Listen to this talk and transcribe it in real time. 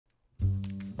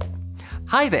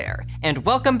Hi there, and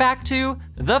welcome back to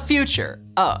the future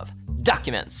of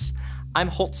documents. I'm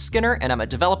Holt Skinner, and I'm a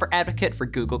developer advocate for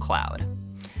Google Cloud.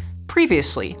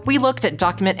 Previously, we looked at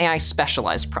Document AI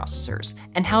specialized processors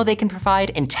and how they can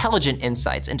provide intelligent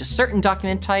insights into certain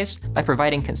document types by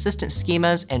providing consistent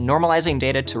schemas and normalizing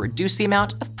data to reduce the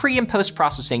amount of pre- and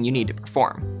post-processing you need to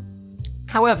perform.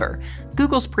 However,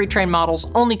 Google's pre-trained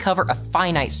models only cover a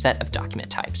finite set of document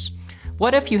types.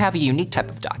 What if you have a unique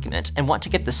type of document and want to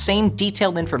get the same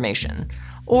detailed information,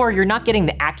 or you're not getting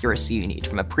the accuracy you need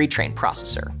from a pre-trained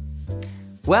processor?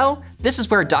 Well, this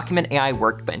is where Document AI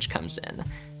Workbench comes in.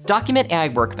 Document AI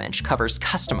Workbench covers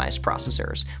customized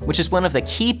processors, which is one of the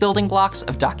key building blocks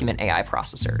of Document AI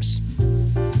processors.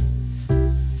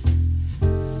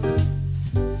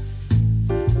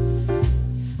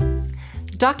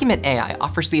 Document AI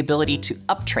offers the ability to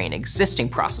uptrain existing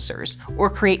processors or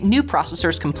create new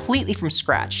processors completely from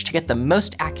scratch to get the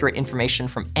most accurate information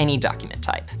from any document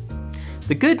type.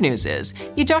 The good news is,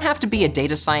 you don't have to be a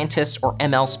data scientist or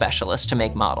ML specialist to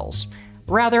make models.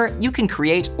 Rather, you can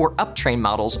create or uptrain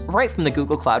models right from the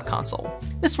Google Cloud Console.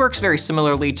 This works very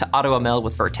similarly to AutoML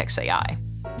with Vertex AI.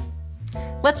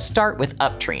 Let's start with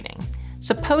uptraining.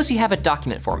 Suppose you have a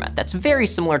document format that's very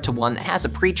similar to one that has a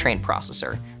pre-trained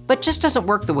processor, but just doesn't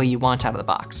work the way you want out of the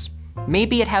box.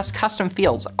 Maybe it has custom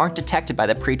fields that aren't detected by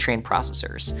the pre-trained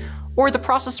processors, or the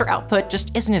processor output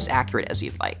just isn't as accurate as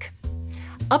you'd like.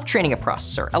 Uptraining a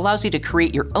processor allows you to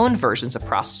create your own versions of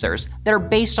processors that are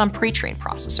based on pre-trained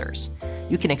processors.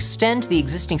 You can extend the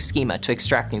existing schema to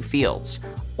extract new fields,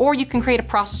 or you can create a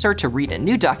processor to read a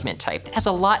new document type that has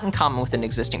a lot in common with an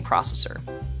existing processor.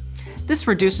 This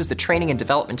reduces the training and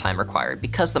development time required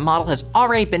because the model has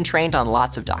already been trained on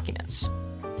lots of documents.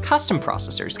 Custom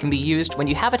processors can be used when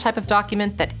you have a type of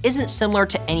document that isn't similar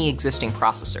to any existing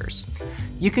processors.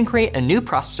 You can create a new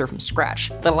processor from scratch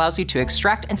that allows you to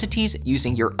extract entities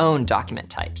using your own document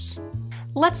types.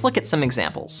 Let's look at some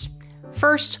examples.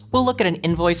 First, we'll look at an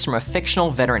invoice from a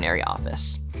fictional veterinary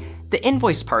office. The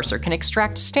invoice parser can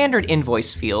extract standard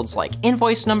invoice fields like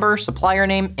invoice number, supplier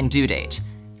name, and due date.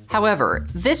 However,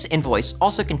 this invoice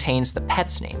also contains the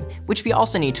pet's name, which we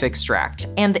also need to extract,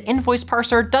 and the invoice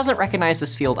parser doesn't recognize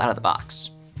this field out of the box.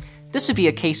 This would be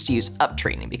a case to use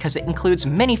uptraining because it includes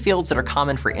many fields that are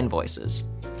common for invoices.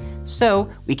 So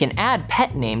we can add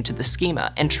pet name to the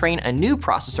schema and train a new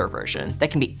processor version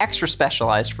that can be extra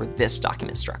specialized for this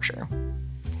document structure.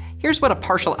 Here's what a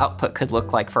partial output could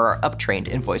look like for our uptrained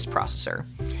invoice processor.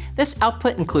 This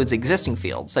output includes existing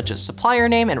fields such as supplier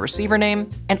name and receiver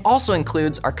name, and also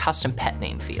includes our custom pet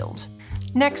name field.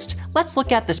 Next, let's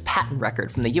look at this patent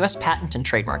record from the US Patent and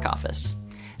Trademark Office.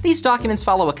 These documents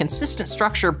follow a consistent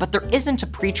structure, but there isn't a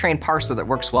pre-trained parser that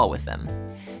works well with them.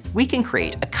 We can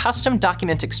create a custom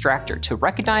document extractor to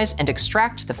recognize and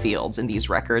extract the fields in these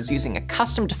records using a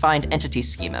custom defined entity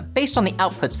schema based on the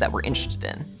outputs that we're interested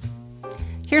in.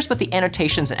 Here's what the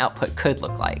annotations and output could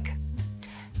look like.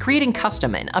 Creating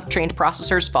custom and uptrained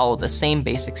processors follow the same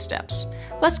basic steps.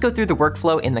 Let's go through the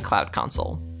workflow in the Cloud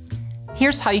Console.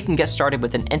 Here's how you can get started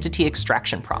with an entity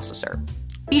extraction processor.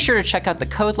 Be sure to check out the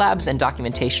code labs and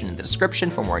documentation in the description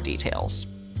for more details.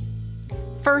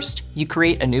 First, you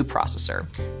create a new processor.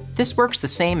 This works the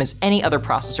same as any other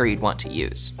processor you'd want to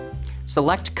use.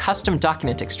 Select Custom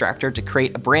Document Extractor to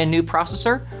create a brand new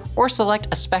processor, or select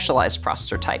a specialized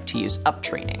processor type to use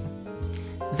uptraining.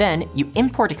 Then, you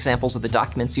import examples of the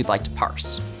documents you'd like to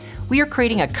parse. We are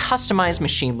creating a customized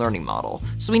machine learning model,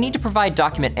 so we need to provide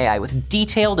Document AI with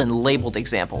detailed and labeled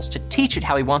examples to teach it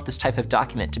how we want this type of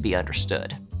document to be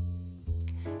understood.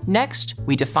 Next,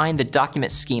 we define the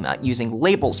document schema using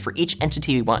labels for each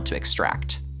entity we want to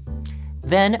extract.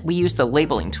 Then, we use the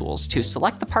labeling tools to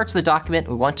select the parts of the document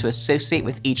we want to associate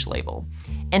with each label,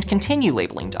 and continue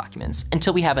labeling documents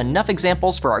until we have enough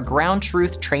examples for our ground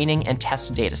truth training and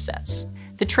test datasets.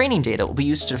 The training data will be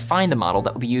used to define the model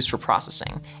that will be used for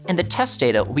processing, and the test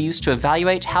data will be used to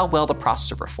evaluate how well the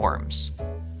processor performs.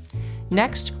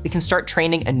 Next, we can start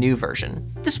training a new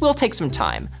version. This will take some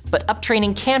time, but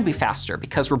uptraining can be faster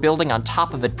because we're building on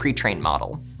top of a pre-trained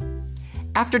model.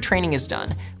 After training is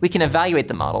done, we can evaluate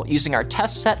the model using our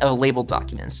test set of labeled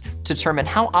documents to determine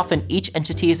how often each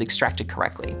entity is extracted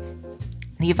correctly.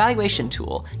 The evaluation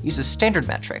tool uses standard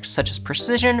metrics such as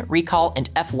precision, recall,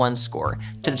 and F1 score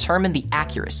to determine the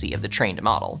accuracy of the trained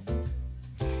model.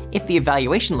 If the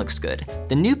evaluation looks good,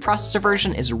 the new processor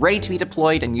version is ready to be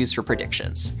deployed and used for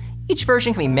predictions. Each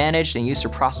version can be managed and used for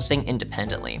processing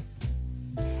independently.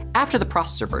 After the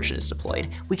processor version is deployed,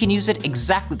 we can use it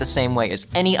exactly the same way as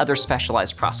any other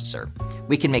specialized processor.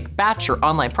 We can make batch or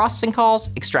online processing calls,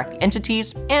 extract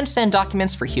entities, and send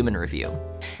documents for human review.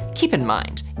 Keep in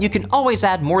mind, you can always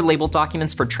add more labeled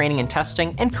documents for training and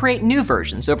testing and create new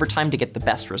versions over time to get the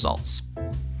best results.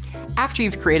 After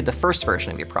you've created the first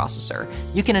version of your processor,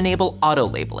 you can enable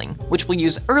auto-labeling, which will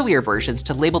use earlier versions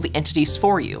to label the entities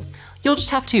for you. You'll just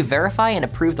have to verify and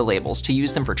approve the labels to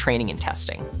use them for training and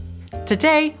testing.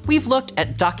 Today, we've looked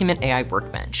at Document AI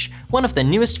Workbench, one of the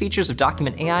newest features of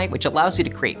Document AI which allows you to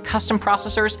create custom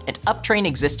processors and uptrain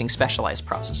existing specialized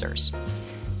processors.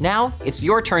 Now, it's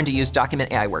your turn to use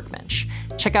Document AI Workbench.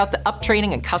 Check out the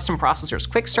Uptraining and Custom Processors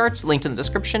Quick Starts linked in the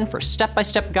description for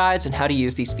step-by-step guides on how to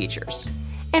use these features.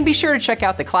 And be sure to check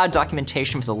out the cloud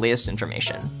documentation for the latest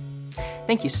information.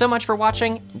 Thank you so much for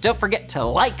watching. Don't forget to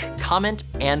like, comment,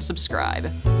 and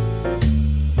subscribe.